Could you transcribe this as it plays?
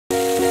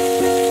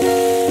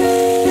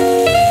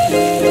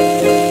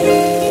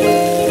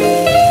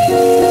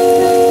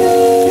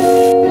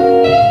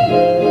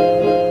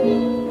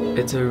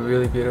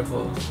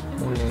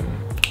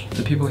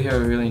The people here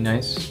are really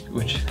nice,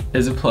 which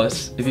is a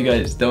plus. If you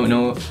guys don't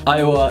know,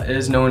 Iowa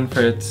is known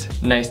for its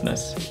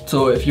niceness.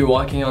 So if you're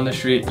walking on the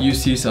street, you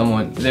see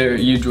someone, they're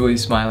usually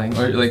smiling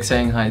or like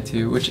saying hi to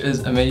you, which is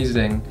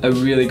amazing. A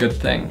really good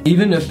thing.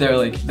 Even if they're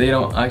like, they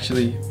don't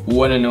actually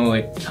want to know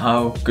like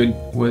how good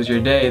was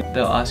your day,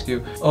 they'll ask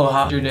you, oh,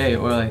 how's your day?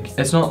 Or like,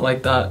 it's not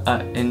like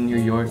that in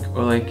New York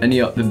or like any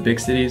of the big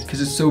cities,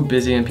 because it's so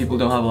busy and people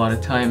don't have a lot of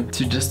time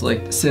to just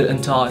like sit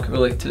and talk or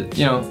like to,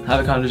 you know,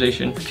 have a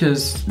conversation,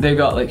 because they've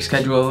got like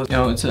schedules, you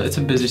know, it's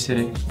a busy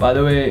city. By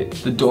the way,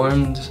 the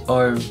dorms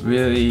are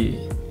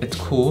really, it's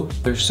cool.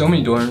 There's so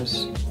many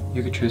dorms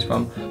you could choose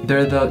from.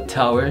 They're the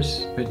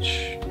towers,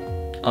 which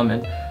I'm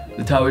in.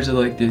 The towers are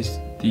like these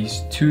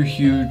two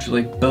huge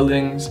like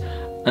buildings,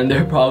 and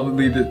they're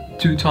probably the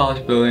two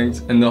tallest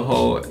buildings in the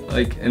whole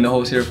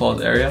Cedar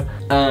Falls area.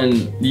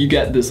 And you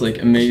get this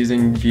like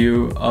amazing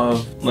view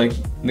of like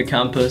the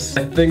campus.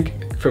 I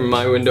think from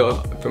my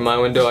window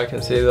I can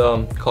see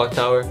the clock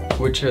tower,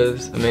 which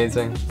is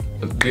amazing.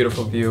 A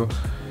beautiful view.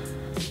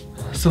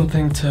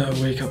 Something to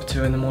wake up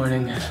to in the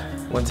morning.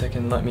 1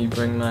 second, let me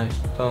bring my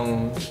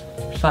phone.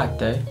 Fact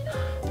day.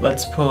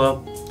 Let's pull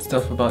up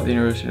stuff about the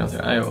University of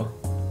Northern Iowa.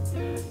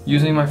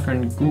 Using my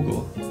friend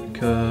Google,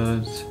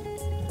 because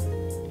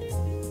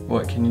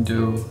what can you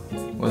do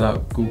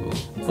without Google?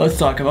 Let's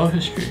talk about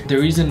history. The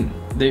reason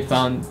they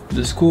found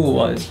the school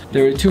was,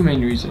 there were two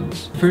main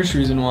reasons. The first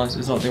reason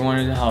is that they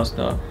wanted to house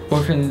the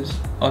orphans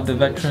of the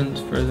veterans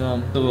for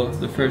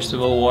the First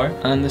Civil War.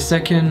 And the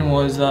second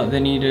was that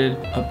they needed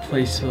a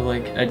place for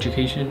like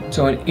education.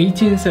 So in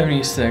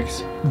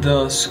 1876,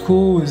 the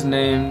school was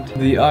named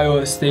the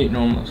Iowa State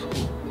Normal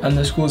School. And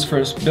the school's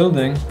first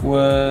building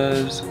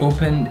was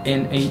opened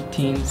in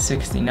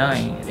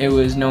 1869. It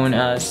was known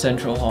as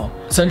Central Hall.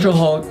 Central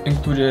Hall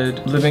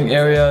included living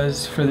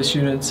areas for the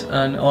students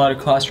and a lot of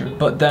classrooms.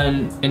 But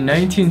then in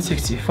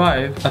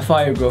 1965, a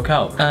fire broke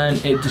out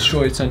and it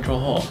destroyed Central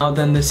Hall. Now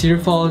then the Cedar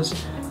Falls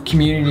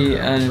community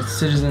and its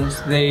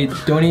citizens, they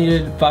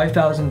donated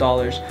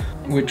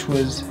 $5,000, which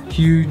was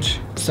huge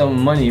sum of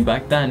money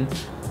back then,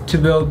 to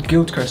build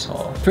Gilchrist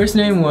Hall. First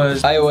name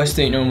was Iowa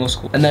State Normal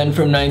School, and then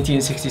from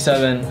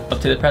 1967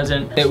 up to the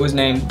present, it was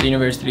named the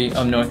University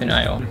of Northern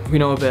Iowa. We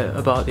know a bit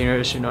about the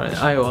University of Northern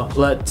Iowa.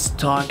 Let's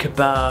talk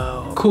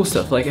about cool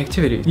stuff like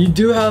activities. You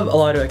do have a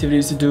lot of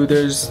activities to do.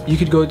 You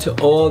could go to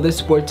all the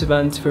sports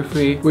events for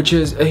free, which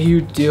is a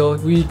huge deal.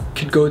 We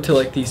could go to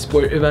like these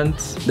sport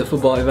events, the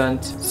football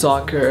event,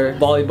 soccer,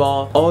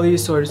 volleyball. All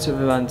these sorts of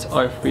events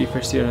are free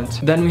for students.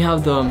 Then we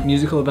have the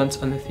musical events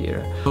and the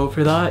theater. So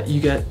for that, you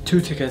get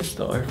 2 tickets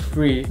that are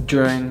free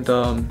during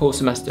the whole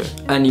semester,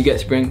 and you get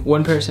to bring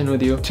 1 person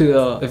with you to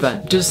the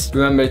event. Just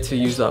remember to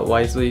use that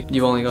wisely.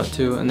 You've only got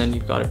 2, and then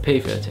you've got to pay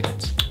for the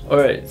tickets.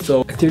 Alright,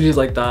 so activities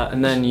like that,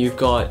 and then you've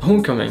got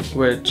homecoming,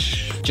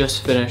 which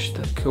just finished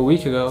like a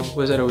week ago.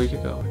 Was it a week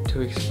ago or 2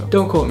 weeks ago?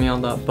 Don't quote me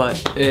on that,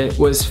 but it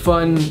was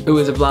fun. It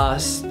was a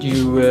blast.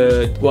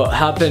 What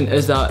happened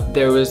is that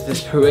there was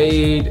this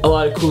parade, a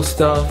lot of cool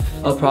stuff.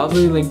 I'll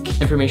probably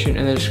link information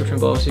in the description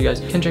below so you guys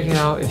can check it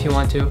out if you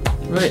want to.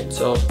 Right,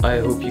 so I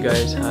hope you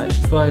guys had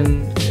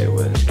fun. It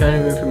was kind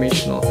of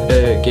informational.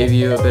 It gave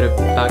you a bit of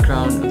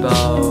background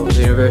about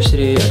the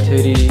university,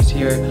 activities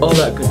here, all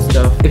that good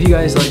stuff. If you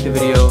guys liked the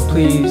video,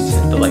 please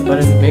hit the like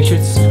button. Make sure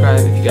to subscribe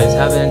if you guys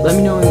haven't. Let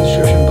me know in the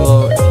description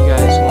below if you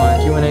guys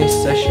want a Q&A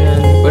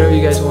session, whatever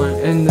you guys want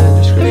in the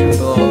description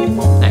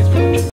below.